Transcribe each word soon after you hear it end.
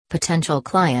Potential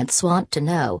clients want to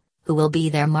know who will be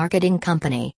their marketing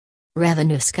company.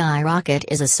 Revenue Skyrocket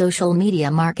is a social media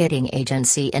marketing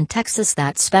agency in Texas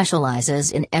that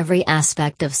specializes in every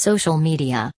aspect of social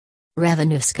media.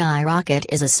 Revenue Skyrocket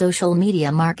is a social media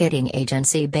marketing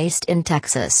agency based in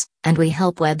Texas, and we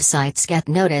help websites get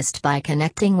noticed by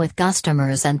connecting with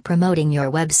customers and promoting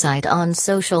your website on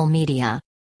social media.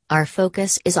 Our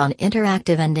focus is on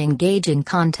interactive and engaging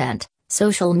content,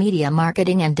 social media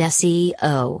marketing and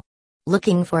SEO.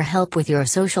 Looking for help with your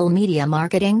social media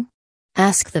marketing?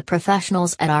 Ask the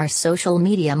professionals at our social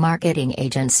media marketing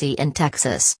agency in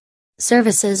Texas.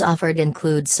 Services offered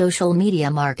include social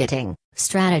media marketing,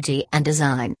 strategy and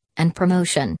design, and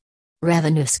promotion.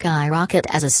 Revenue Skyrocket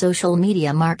as a social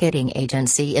media marketing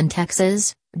agency in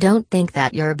Texas, don't think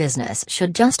that your business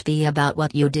should just be about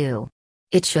what you do.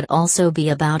 It should also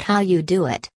be about how you do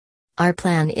it. Our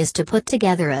plan is to put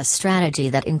together a strategy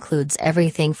that includes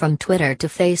everything from Twitter to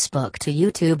Facebook to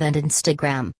YouTube and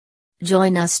Instagram.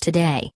 Join us today.